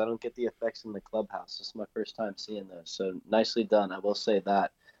effects. I don't get the effects in the clubhouse. This is my first time seeing those, so nicely done. I will say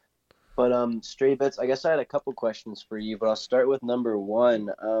that. But Stray Bits, I guess I had a couple questions for you, but I'll start with number one.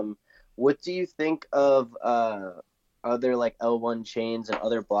 What do you think of other like L1 chains and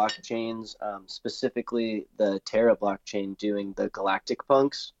other blockchains, specifically the Terra blockchain doing the Galactic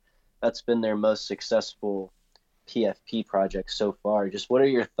Punks? That's been their most successful PFP project so far. Just what are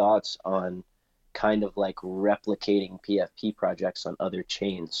your thoughts on kind of like replicating PFP projects on other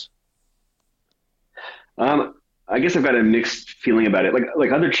chains? I guess I've got a mixed feeling about it.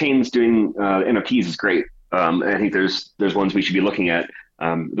 Like other chains doing NFTs is great. I think there's ones we should be looking at.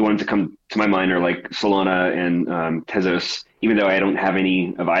 The ones that come to my mind are like Solana and Tezos. Even though I don't have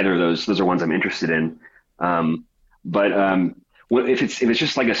any of either of those are ones I'm interested in. But if it's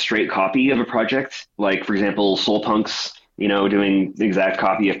just like a straight copy of a project, like for example SolPunks, you know, doing the exact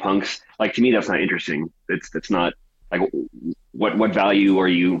copy of Punks, like to me that's not interesting. That's not like what value are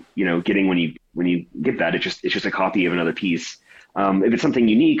you getting when you get that? It's just a copy of another piece. If it's something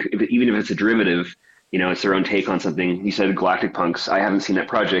unique, even if it's a derivative, you know, it's their own take on something. You said Galactic Punks. I haven't seen that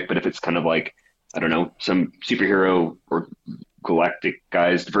project, but if it's kind of like, I don't know, some superhero or galactic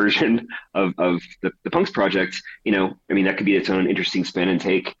guised version of the Punks project, you know, I mean, that could be its own interesting spin and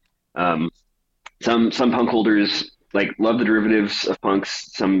take. Some Punk holders like love the derivatives of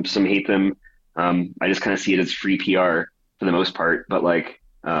Punks. Some hate them. I just kind of see it as free PR for the most part, but like,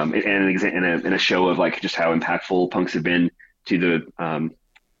 and a show of like just how impactful Punks have been to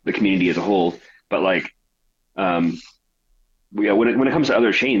the community as a whole. But like, when it comes to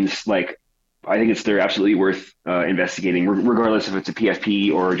other chains, like I think they're absolutely worth investigating, regardless if it's a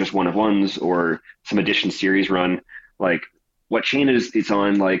PFP or just one of ones or some addition series run. Like what chain it's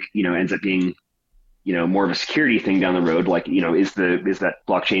on, like, you know, ends up being, you know, more of a security thing down the road. Like, you know, is that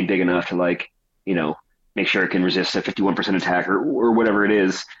blockchain big enough to, like, you know, make sure it can resist a 51% attack or whatever it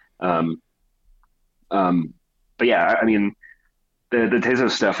is. but yeah, I mean, the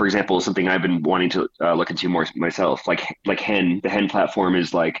Tezos stuff, for example, is something I've been wanting to look into more myself. Like the Hen platform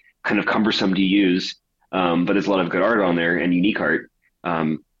is like kind of cumbersome to use, but there's a lot of good art on there and unique art.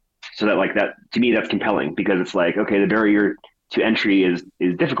 So that like that to me that's compelling because it's like okay, the barrier to entry is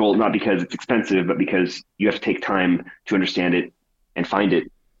difficult not because it's expensive, but because you have to take time to understand it and find it.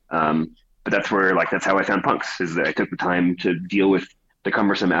 But that's where like that's how I found punks is that I took the time to deal with the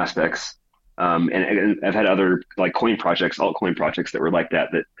cumbersome aspects. And I've had other like altcoin projects that were like that,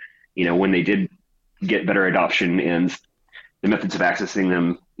 you know, when they did get better adoption and the methods of accessing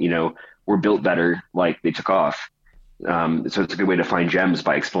them, you know, were built better, like they took off. So it's a good way to find gems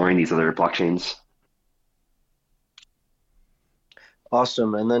by exploring these other blockchains.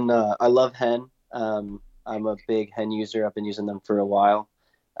 Awesome. And then I love Hen. I'm a big Hen user. I've been using them for a while.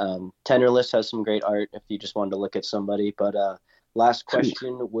 Tenorless has some great art if you just wanted to look at somebody. But last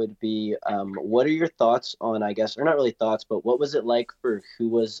question would be, what are your thoughts on, I guess, or not really thoughts, but what was it like for who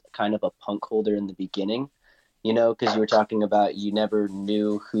was kind of a punk holder in the beginning? You know, because you were talking about you never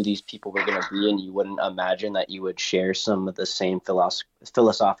knew who these people were going to be, and you wouldn't imagine that you would share some of the same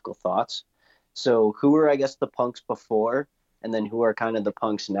philosophical thoughts. So who were, I guess, the punks before, and then who are kind of the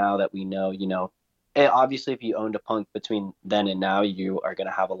punks now that we know, you know, obviously if you owned a punk between then and now, you are going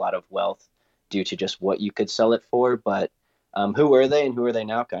to have a lot of wealth due to just what you could sell it for. But who were they and who are they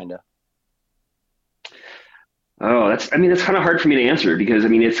now, kind of? Oh, that's kind of hard for me to answer because I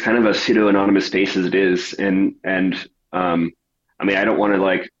mean it's kind of a pseudo anonymous space as it is, and I mean I don't want to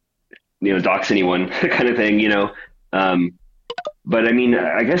like you know dox anyone kind of thing, you know. But I mean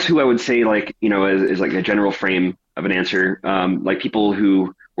I guess who I would say like you know is like a general frame of an answer, like people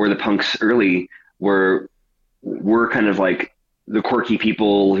who were the punks early were kind of like the quirky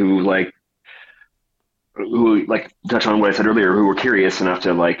people who touch on what I said earlier, who were curious enough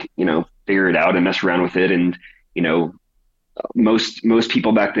to like you know figure it out and mess around with it and you know, most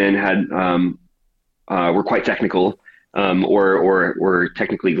people back then had were quite technical or were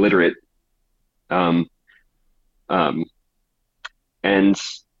technically literate, and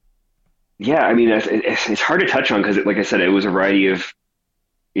yeah, I mean it's hard to touch on because like I said, it was a variety of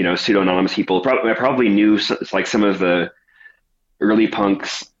you know pseudo anonymous people. I probably knew like some of the early punk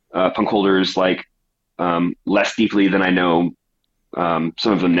holders like less deeply than I know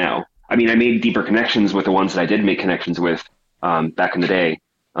some of them now. I mean, I made deeper connections with the ones that I did make connections with back in the day.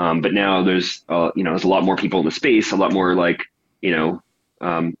 But now there's, you know, there's a lot more people in the space, a lot more like, you know,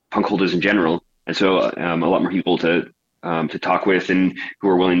 punk holders in general. And so a lot more people to talk with and who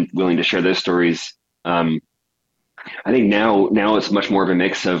are willing to share their stories. I think now it's much more of a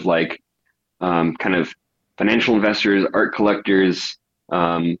mix of like kind of financial investors, art collectors,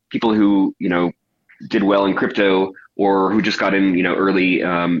 people who, you know, did well in crypto or who just got in, you know, early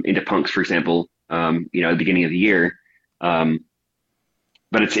into punks, for example, you know, at the beginning of the year. But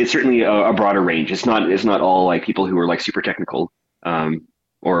it's certainly a broader range. It's not all like people who are like super technical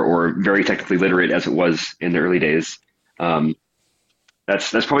or very technically literate as it was in the early days.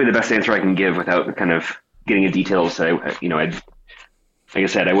 That's probably the best answer I can give without kind of getting into details. You know, like I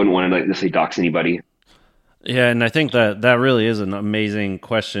said, I wouldn't want to like necessarily dox anybody. Yeah, and I think that really is an amazing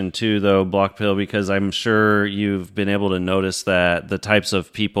question too, though, Blockpill, because I'm sure you've been able to notice that the types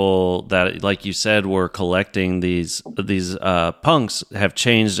of people that, like you said, were collecting these punks have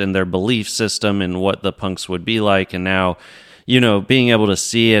changed in their belief system and what the punks would be like, and now, you know, being able to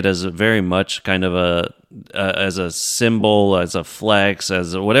see it as a very much kind of as a symbol, as a flex,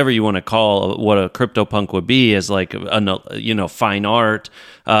 as whatever you want to call what a CryptoPunk would be, as like you know, fine art.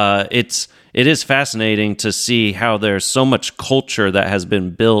 It is fascinating to see how there's so much culture that has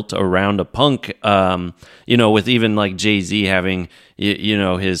been built around a punk, you know, with even like Jay-Z having, you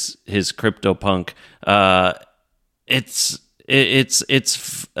know, his CryptoPunk.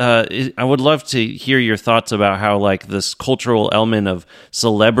 I would love to hear your thoughts about how like this cultural element of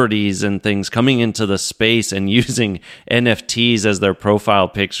celebrities and things coming into the space and using NFTs as their profile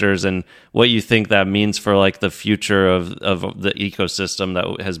pictures and what you think that means for like the future of the ecosystem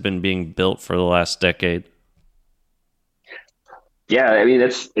that has been being built for the last decade. Yeah, I mean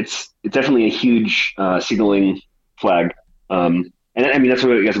it's definitely a huge signaling flag. And I mean, that's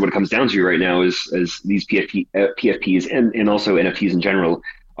what I guess what it comes down to right now is these PFPs and also NFTs in general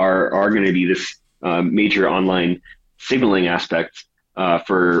are going to be this major online signaling aspect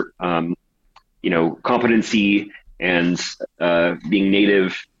for you know competency and being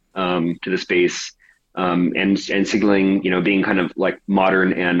native to the space and signaling you know being kind of like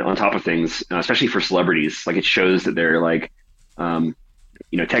modern and on top of things, especially for celebrities. Like it shows that they're like you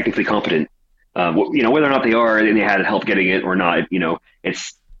know technically competent. You know, whether or not they are and they had help getting it or not, you know,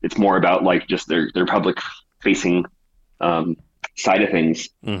 it's it's more about like just their public facing side of things.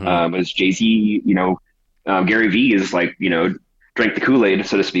 As Jay-Z, Gary Vee is like, drank the Kool-Aid,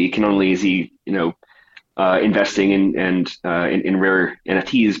 so to speak. Not only is he, investing in rare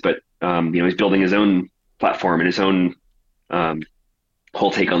NFTs, but he's building his own platform and his own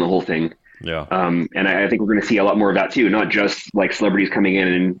whole take on the whole thing. Yeah. And I think we're going to see a lot more of that too, not just like celebrities coming in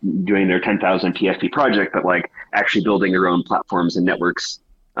and doing their 10,000 PFP project, but like actually building their own platforms and networks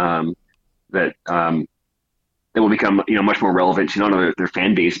that will become, much more relevant to not only their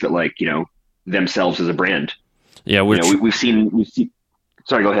fan base, but like, themselves as a brand. Yeah. We've seen,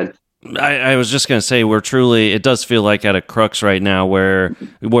 sorry, go ahead. I was just going to say it does feel like at a crux right now where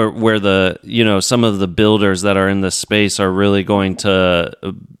the, some of the builders that are in this space are really going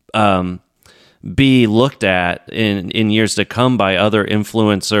to be looked at in years to come by other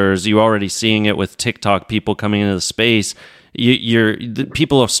influencers. You're already seeing it with TikTok, people coming into the space.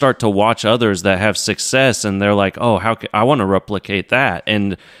 People start to watch others that have success, and they're like, "Oh, I want to replicate that."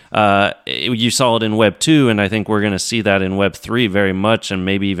 And you saw it in Web 2, and I think we're going to see that in Web 3 very much, and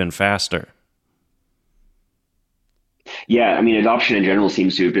maybe even faster. Yeah, I mean, adoption in general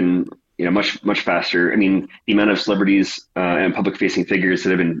seems to have been much faster. I mean, the amount of celebrities and public-facing figures that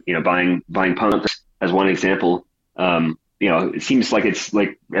have been buying punks as one example. It seems like it's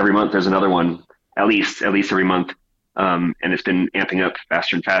like every month there's another one, at least every month. And it's been amping up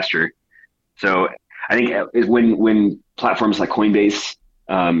faster and faster. So I think when platforms like Coinbase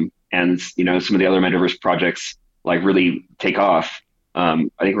and some of the other metaverse projects like really take off, I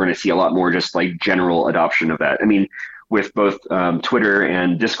think we're going to see a lot more just like general adoption of that. I mean, with both Twitter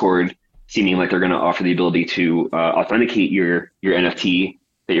and Discord seeming like they're going to offer the ability to authenticate your NFT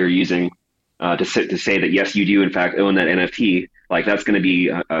that you're using to say that yes, you do in fact own that NFT. Like that's going to be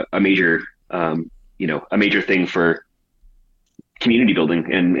a major a major thing for community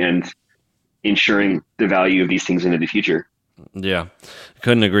building and ensuring the value of these things into the future. Yeah,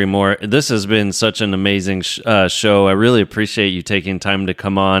 couldn't agree more. This has been such an amazing show. I really appreciate you taking time to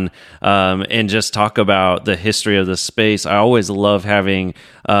come on and just talk about the history of the space. I always love having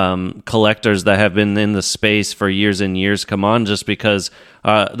collectors that have been in the space for years and years come on, just because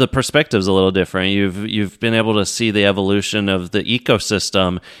the perspective's a little different. You've been able to see the evolution of the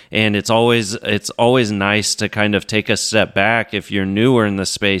ecosystem, and it's always nice to kind of take a step back if you're newer in the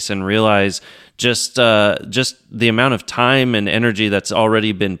space and realize just the amount of time and energy that's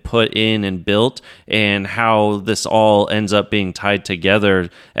already been put in and built, and how this all ends up being tied together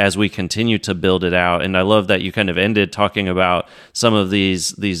as we continue to build it out. And I love that you kind of ended talking about some of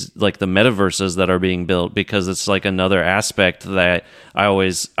these like the metaverses that are being built, because it's like another aspect that I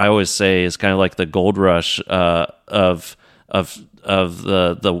always say is kind of like the gold rush of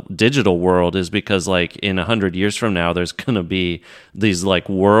the digital world, is because like in 100 years from now, there's going to be these like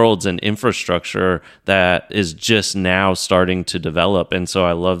worlds and infrastructure that is just now starting to develop. And so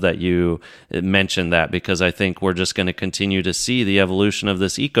I love that you mentioned that, because I think we're just going to continue to see the evolution of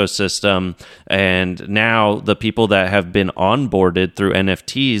this ecosystem. And now the people that have been onboarded through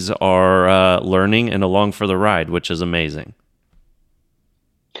NFTs are learning and along for the ride, which is amazing.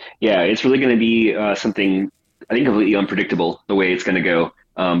 Yeah, it's really going to be something, I think, completely unpredictable the way it's going to go,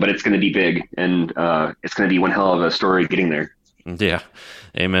 but it's going to be big, and it's going to be one hell of a story getting there. Yeah.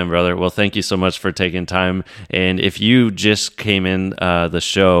 Amen, brother. Well, thank you so much for taking time. And if you just came in the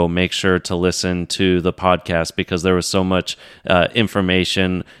show, make sure to listen to the podcast, because there was so much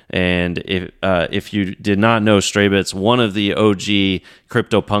information. And if you did not know Straybits, one of the OG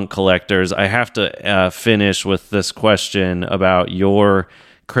CryptoPunk collectors, I have to finish with this question about your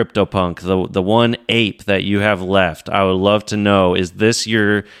CryptoPunk, the one ape that you have left. I would love to know, is this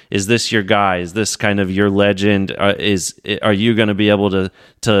your guy? Is this kind of your legend? Are you going to be able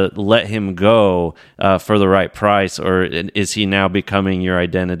to let him go for the right price, or is he now becoming your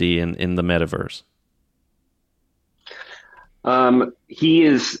identity in the metaverse? He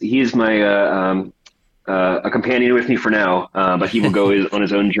is my a companion with me for now, but he will go on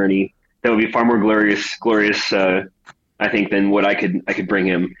his own journey. That would be far more glorious, I think, than what I could bring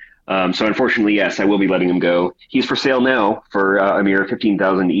him. So unfortunately, yes, I will be letting him go. He's for sale now for a mere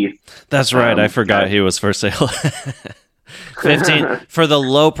 15,000 ETH. That's right. I forgot he was for sale. 15 for the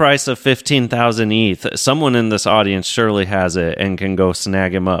low price of 15,000 ETH. Someone in this audience surely has it and can go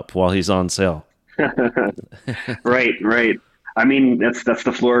snag him up while he's on sale. Right. I mean, that's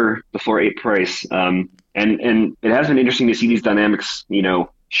the floor ape price. And it has been interesting to see these dynamics,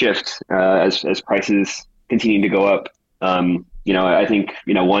 shift as prices continue to go up. I think,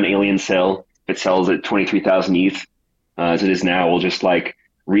 one alien cell that sells at 23,000 ETH, as it is now, will just like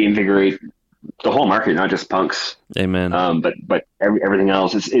reinvigorate the whole market, not just punks. Amen. But everything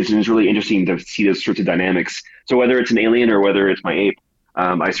else. It's really interesting to see those sorts of dynamics. So whether it's an alien or whether it's my ape,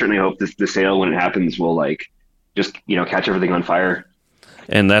 I certainly hope the sale when it happens will just catch everything on fire.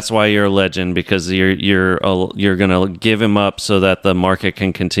 And that's why you're a legend, because you're gonna give him up so that the market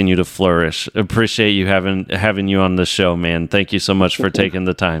can continue to flourish. Appreciate you having you on the show, man. Thank you so much for taking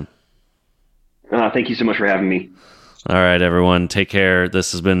the time. Thank you so much for having me. All right, everyone, take care.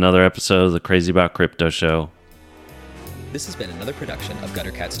 This has been another episode of the Crazy About Crypto Show. This has been another production of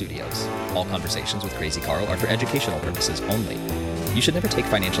Gutter Cat Studios. All conversations with Crazy Carl are for educational purposes only. You should never take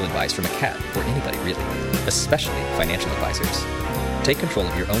financial advice from a cat, or anybody really, especially financial advisors. Take control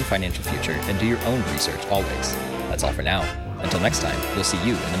of your own financial future and do your own research always. That's all for now. Until next time, we'll see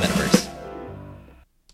you in the metaverse.